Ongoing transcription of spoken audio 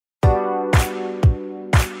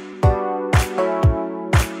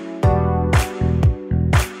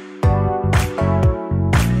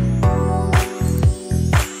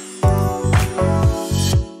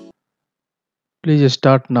Please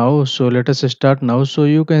start now. So let us start now. So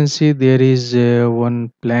you can see there is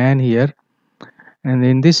one plan here, and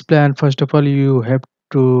in this plan, first of all, you have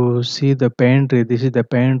to see the pantry. This is the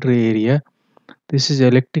pantry area. This is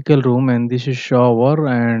electrical room, and this is shower,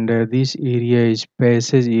 and this area is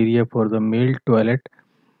passage area for the male toilet.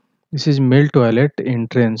 This is male toilet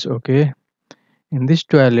entrance. Okay. In this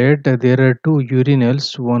toilet, there are two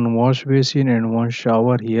urinals, one wash basin and one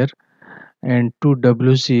shower here, and two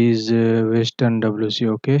WCs, Western WC.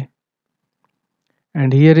 Okay,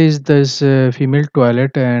 and here is this female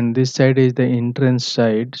toilet, and this side is the entrance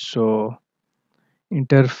side. So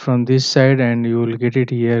enter from this side, and you will get it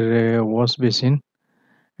here, wash basin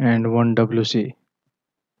and one WC.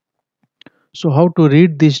 So how to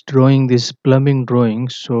read this drawing, this plumbing drawing?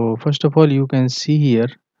 So first of all, you can see here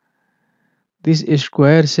this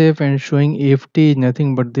square shape and showing FT is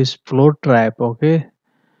nothing but this flow trap. Okay,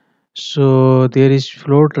 so there is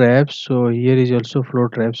flow trap, so here is also flow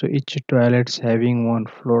trap, so each toilets having one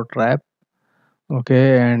flow trap.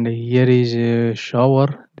 Okay, and here is a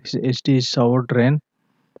shower. This HD is shower drain.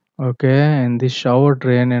 Okay, and this shower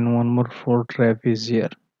drain and one more flow trap is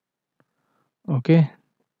here. Okay,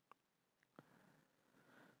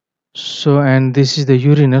 so and this is the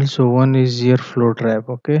urinal, so one is here flow trap.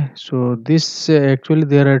 Okay, so this actually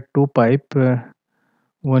there are two pipe,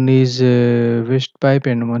 one is waste pipe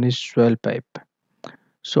and one is swell pipe.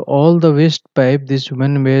 So all the waste pipe, this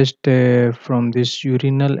one waste from this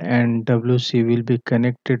urinal and WC will be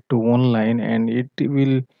connected to one line, and it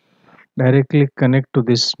will directly connect to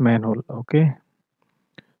this manhole. Okay.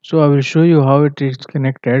 So I will show you how it is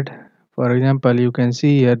connected. For example, you can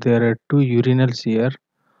see here there are two urinals here.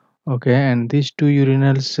 Okay, and these two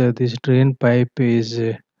urinals, this drain pipe is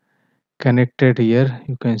connected here.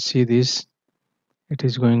 You can see this. It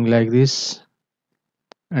is going like this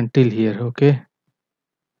until here. Okay,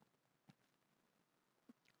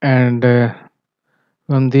 and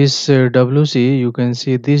from this WC, you can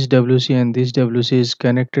see this WC and this WC is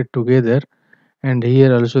connected together, and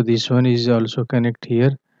here also this one is also connect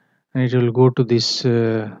here, and it will go to this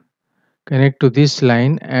connect to this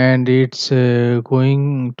line, and it's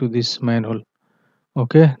going to this manhole.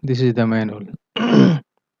 Okay, this is the manhole.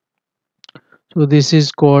 So this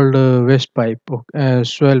is called waste pipe,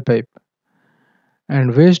 swell pipe,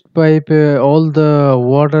 and waste pipe. All the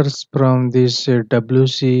waters from this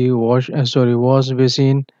WC wash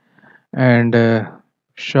basin and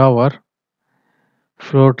shower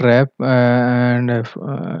flow trap and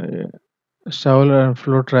shower and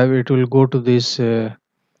flow trap, it will go to this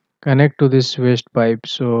connect to this waste pipe.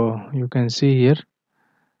 So you can see here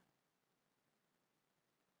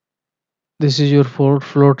this is your flow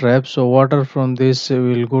trap, so water from this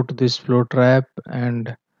will go to this flow trap,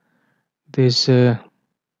 and this first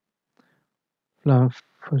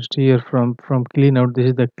here from clean out, this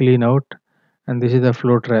is the clean out, and this is the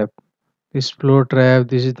flow trap. This flow trap,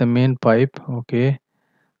 this is the main pipe. Okay,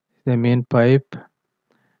 the main pipe,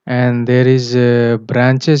 and there is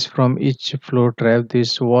branches from each flow trap.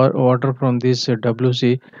 This water from this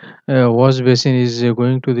WC wash basin is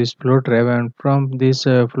going to this flow trap, and from this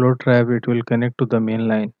flow trap it will connect to the main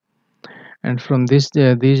line, and from this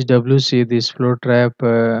WC, this flow trap,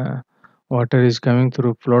 water is coming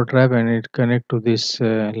through flow trap, and it connect to this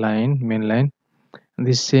main line.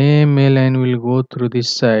 The same main line will go through this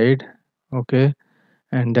side. Okay,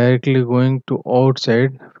 and directly going to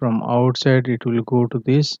outside. From outside it will go to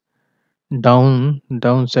this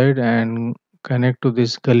downside and connect to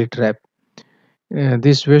this gully trap.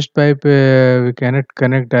 This waste pipe, we cannot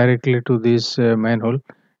connect directly to this manhole.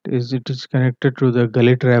 It is connected to the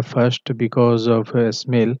gully trap first because of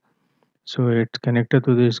smell. So it's connected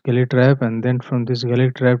to this gully trap, and then from this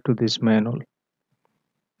gully trap to this manhole.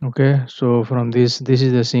 Okay, so from this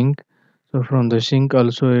is the sink. So from the sink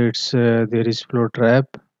also it's there is flow trap.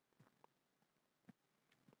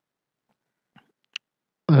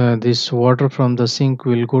 This water from the sink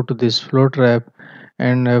will go to this flow trap,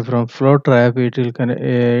 and from flow trap it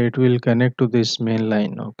will connect to this main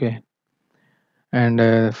line. Okay,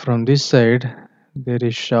 and from this side there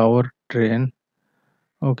is shower drain.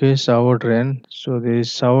 Okay, shower drain. So there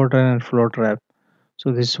is shower drain and flow trap.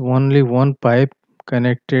 So this only one pipe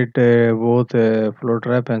connected both flow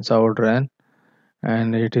trap and shower drain,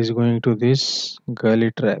 and it is going to this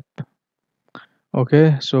gully trap.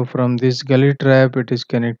 Okay, so from this gully trap it is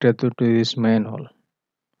connected to this manhole.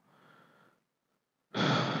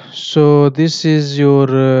 So this is your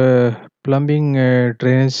plumbing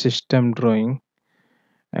drainage system drawing,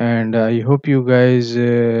 and I hope you guys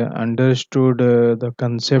understood the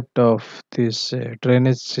concept of this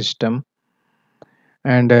drainage system.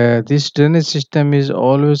 And this drainage system is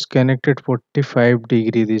always connected 45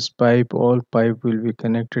 degree. This pipe, all pipe will be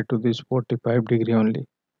connected to this 45 degree only.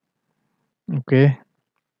 Okay,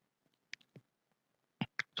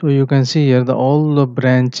 so you can see here the all the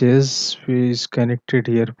branches is connected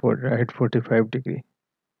here for at 45 degree.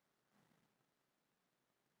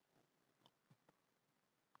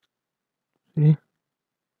 See,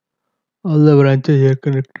 all the branches here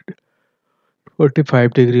connected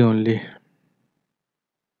 45 degree only.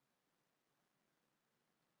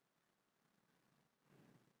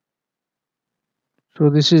 So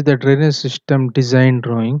this is the drainage system design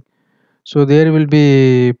drawing. So there will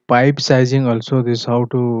be pipe sizing also. This how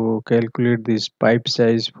to calculate this pipe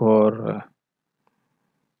size for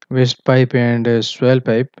waste pipe and swell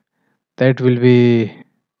pipe. That will be,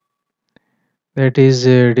 that is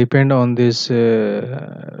depend on this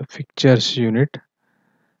fixtures unit.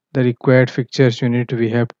 The required fixtures unit we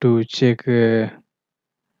have to check the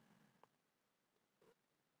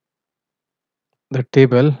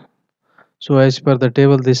table. So as per the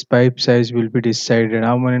table, this pipe size will be decided.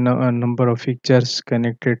 How many number of fixtures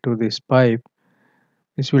connected to this pipe.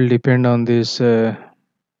 This will depend on this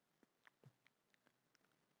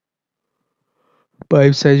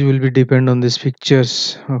pipe size will be depend on this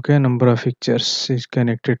fixtures. Okay, number of fixtures is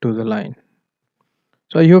connected to the line.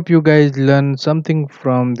 So I hope you guys learn something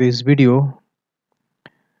from this video.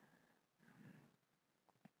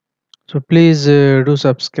 So please do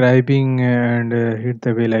subscribing and hit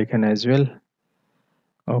the bell icon as well.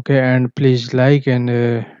 Okay, and please like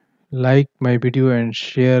my video and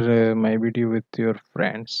share my video with your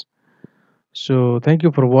friends. So thank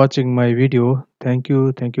you for watching my video. Thank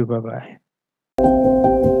you. Bye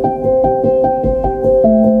bye.